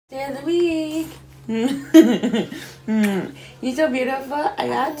Day of the week. You're so beautiful. I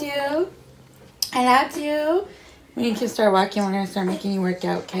love you. I love you. When you can start walking, we're going to start making you work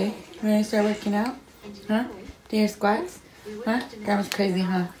out, okay? We're going to start working out? Huh? Do your squats? Huh? Grandma's crazy,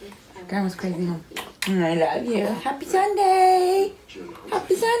 huh? Grandma's crazy, huh? I love you. Happy Sunday.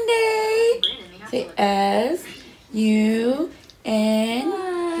 Happy Sunday. Say S-U-N-A.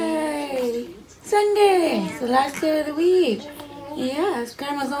 Sunday. It's the last day of the week. Yeah, it's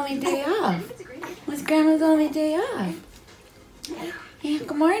Grandma's only day off. It's Grandma's only day off. Yeah,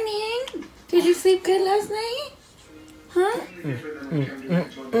 good morning. Did you sleep good last night? Huh?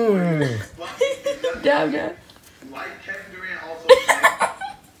 Dab, dab. Like Kevin Durant also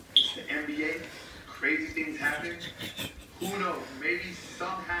it's the NBA. Crazy things happen. Who knows? Maybe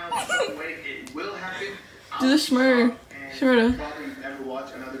somehow, some way, it will happen. Do the shmurder. Shmurder. Probably never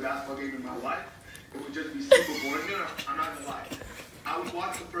watch another basketball game in my life. It would just be super boring. No, I'm not gonna lie. I would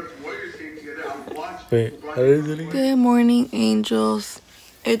watch the first Warriors game together. I would watch. Good morning, angels.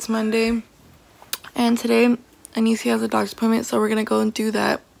 It's Monday, and today Anesia has a doctor's appointment, so we're gonna go and do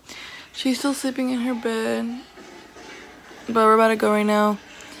that. She's still sleeping in her bed, but we're about to go right now.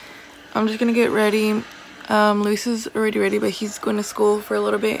 I'm just gonna get ready. Luis is already ready, but he's going to school for a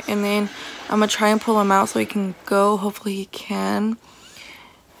little bit, and then I'm gonna try and pull him out so he can go. Hopefully he can.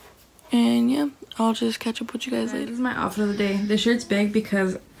 And yeah, I'll just catch up with you guys later. This is my outfit of the day. This shirt's big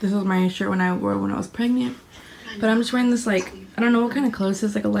because this was my shirt when I wore it when I was pregnant. But I'm just wearing this, like, I don't know what kind of color this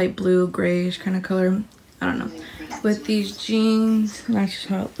is, like a light blue, grayish kind of color. I don't know. With these jeans, that's just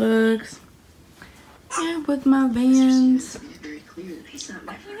how it looks. Yeah, with my Vans. Look at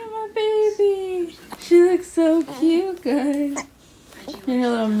my baby. She looks so cute, guys. And her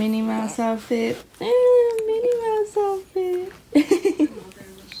little Minnie Mouse outfit. And her little Minnie Mouse outfit.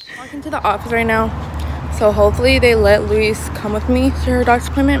 Walking to the office right now. So hopefully they let Luis come with me to her doctor's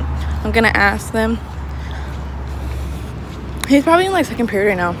appointment. I'm gonna ask them. He's probably in like second period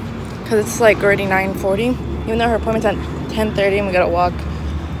right now, because it's like already 9:40, even though her appointment's at 10:30 and we gotta walk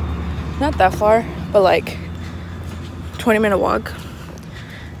not that far, but like 20-minute walk.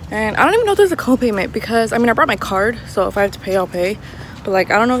 And I don't even know if there's a co-payment, because I mean I brought my card, so if I have to pay I'll pay, but like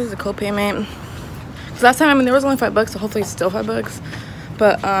I don't know if there's a co-payment, because last time I mean there was only $5, so hopefully it's still $5.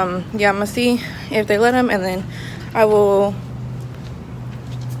 But yeah, I'm gonna see if they let him, and then I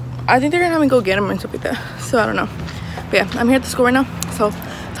think they're gonna have me go get him and stuff like that, so I don't know. But yeah, I'm here at the school right now, so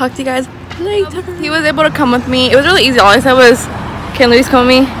talk to you guys later. He was able to come with me. It was really easy. All I said was, can Luis come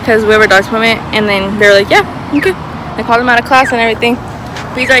with me, because we have a doctor's appointment, and then they were like, yeah, okay. I called him out of class and everything.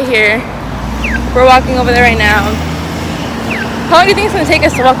 He's right here. We're walking over there right now. How long do you think it's gonna take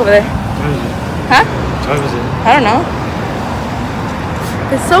us to walk over there? Huh? What time is it? I don't know.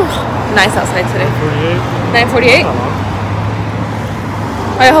 It's so nice outside today. 9:48. 9:48?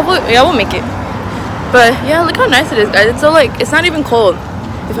 Alright, hopefully, yeah, we'll make it. But yeah, look how nice it is, guys. It's so like, it's not even cold.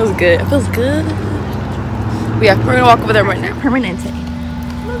 It feels good. It feels good. But yeah, we're gonna walk over there right now. Permanente.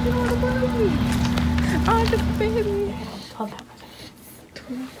 Look at all the baby. Oh, the baby. Okay.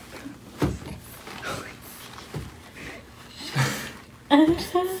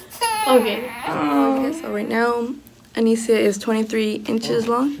 Okay, so right now, Anesia is 23 inches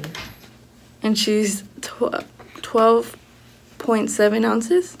long, and she's 12.7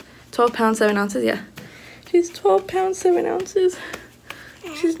 ounces. 12 pounds, 7 ounces, yeah. She's 12 pounds, 7 ounces.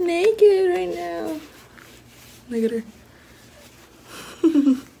 She's naked right now. Look at her.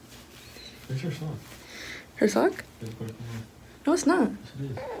 Where's her sock? Her sock? No, it's not. Yes,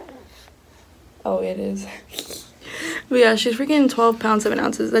 it is. Oh, it is. But yeah, she's freaking 12 pounds, 7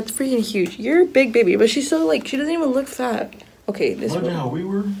 ounces. That's freaking huge. You're a big baby, but she's so, like, she doesn't even look fat. Okay, this one. How we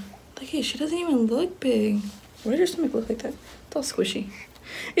were? Look, hey, she doesn't even look big. Why does your stomach look like that? It's all squishy.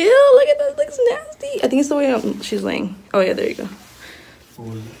 Ew, look at that. It looks nasty. I think it's the way she's laying. Oh, yeah, there you go. What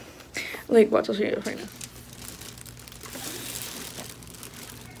was it? Like, watch, I'll show you right now.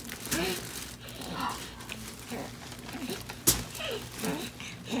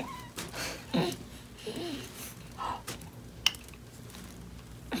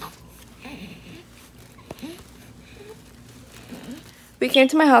 We came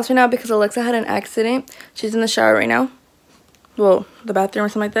to my house right now because Alexa had an accident. She's in the shower right now. Well, the bathroom or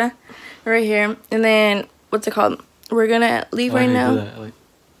something like that. Right here. And then, what's it called? We're gonna leave right now.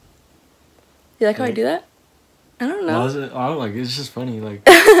 You like how I do that? I don't know. I don't like it. It's just funny. Like.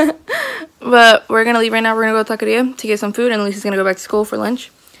 But we're gonna leave right now. We're gonna go to Taqueria to get some food. And Luis is gonna go back to school for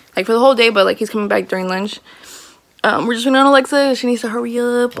lunch. Like for the whole day, but like he's coming back during lunch. We're just waiting on Alexa. She needs to hurry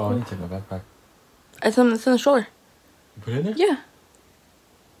up. Oh, I need to take my backpack. It's in the stroller. You put it in there? Yeah.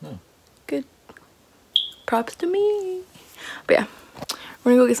 No. Good. Props to me. But yeah,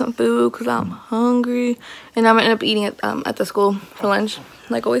 We're gonna go get some food because I'm hungry. And I'm gonna end up eating at the school for lunch,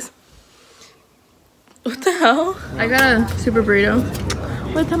 like always. What the hell? I got a super burrito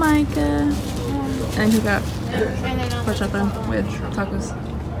with Jamaica. And he got horchata with tacos.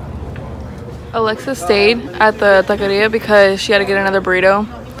 Alexa stayed at the taqueria because she had to get another burrito.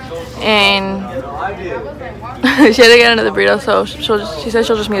 And she had to get another burrito, so she said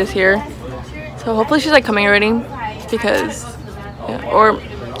she'll just meet us here. So hopefully she's like coming already because, yeah, or,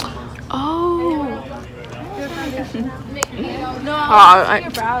 oh. No,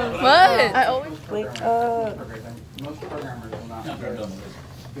 what? I always wake up.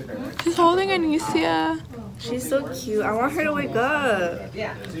 She's holding Anesia. She's so cute. I want her to wake up.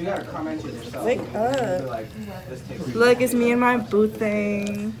 Yeah. So you gotta comment it yourself. Wake up. Look, it's me and my boo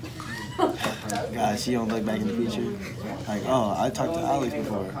thing. She don't look back in the future. Like, oh, I talked to Alex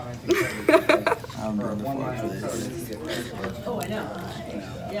before. I'm going to fall for this. Oh, I know.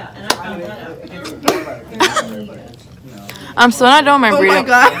 Yeah, and I found that out. I'm still not doing my burrito. Oh my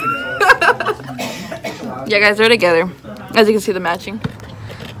god. Yeah, guys, they're together. As you can see, the matching.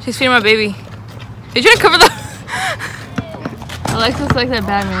 She's feeding my baby. Did you trying to cover the? Alexa's like that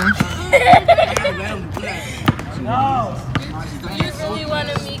Batman. No.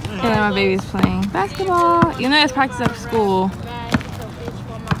 And then my baby's playing basketball. You know, it's practice after school.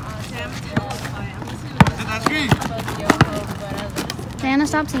 Diana,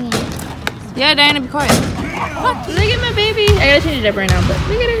 stop singing. Yeah, Diana, be quiet. Look, look at my baby. I gotta change it up right now, but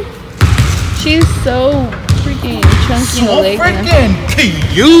look at her. She's so freaking chunky in the leg. So freaking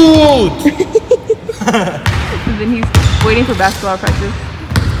cute! And then he's waiting for basketball practice.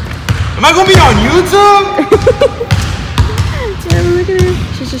 Am I gonna be on YouTube? Yeah, look at her.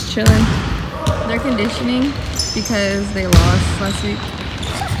 She's just chilling. They're conditioning because they lost last week.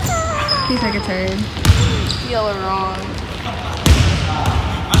 He's like a tired. Y'all are wrong.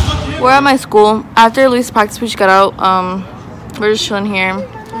 We're at my school. After Luis practice, we just got out. We're just chilling here.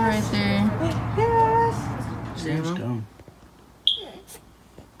 Right there.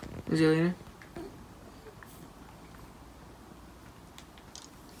 Is he later?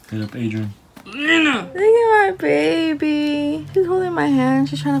 Get up, Adrian. Look at my baby. She's holding my hand.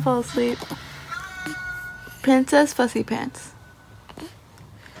 She's trying to fall asleep. Princess Fussy Pants.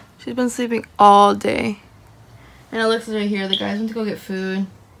 She's been sleeping all day. And Alexa's right here. The guys went to go get food.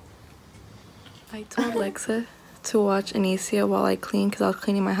 I told Alexa to watch Anesia while I clean because I was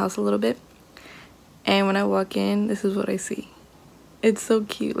cleaning my house a little bit. And when I walk in, this is what I see. It's so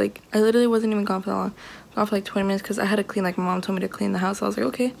cute. Like, I literally wasn't even gone for that long. Gone for like 20 minutes because I had to clean. Like, my mom told me to clean the house. So I was like,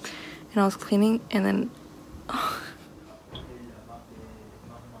 okay. And I was cleaning and then... Oh.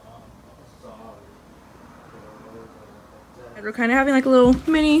 We're kind of having like a little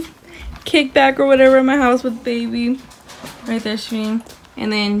mini kickback or whatever in my house with baby. Right there, stream.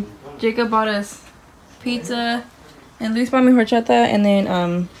 And then Jacob bought us pizza. And Luis bought me horchata and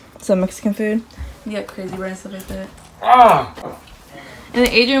then some Mexican food. We got crazy bread and stuff like that. Ah! And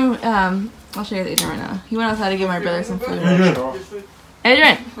then Adrian, I'll show you guys Adrian right now. He went outside to give my brother some food.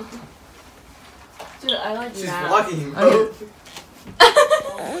 Adrian! Dude, I like She's that. blocking. Okay.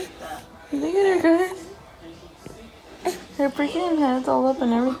 Look at her, guys. Her freaking head's all up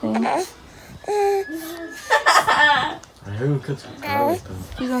and everything. I heard we cut some carrots though.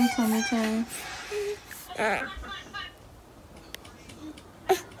 She's on tummy time.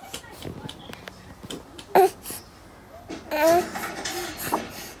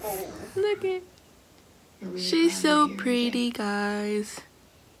 Look at. She's so pretty, guys.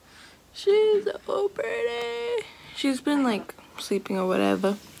 She's so pretty. She's been like sleeping or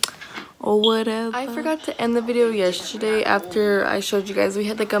whatever. I forgot to end the video yesterday after I showed you guys we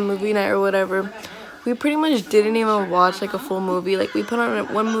had like a movie night or whatever. We pretty much didn't even watch like a full movie. Like, we put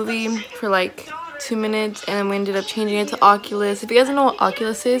on one movie for like 2 minutes and then we ended up changing it to Oculus. If you guys don't know what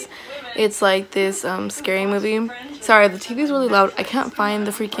Oculus is, it's like this scary movie. Sorry, the TV is really loud. I can't find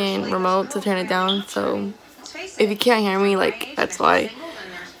the freaking remote to turn it down, so if you can't hear me, like, that's why.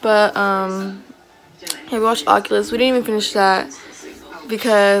 But yeah, we watched Oculus. We didn't even finish that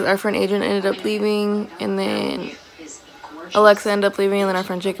because our friend Adrian ended up leaving, and then Alexa ended up leaving, and then our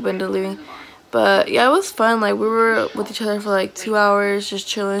friend Jacob ended up leaving. But yeah, it was fun. Like, we were with each other for like 2 hours, just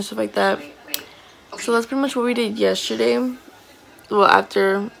chilling and stuff like that. So that's pretty much what we did yesterday. Well,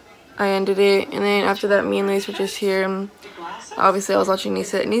 after I ended it, and then after that, me and Luis were just here. Obviously, I was watching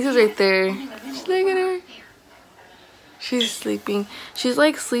Nisa. Nisa's right there. Just look at her. She's sleeping. She's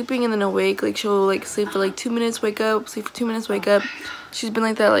like sleeping and then awake. Like, she'll like sleep for like 2 minutes, wake up, sleep for 2 minutes, wake up. She's been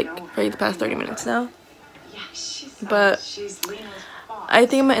like that like for the past 30 minutes now. But I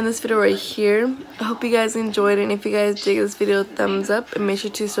think I'm gonna end this video right here. I hope you guys enjoyed it, and if you guys dig this video, thumbs up, and make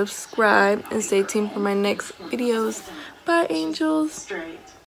sure to subscribe and stay tuned for my next videos. Bye, angels.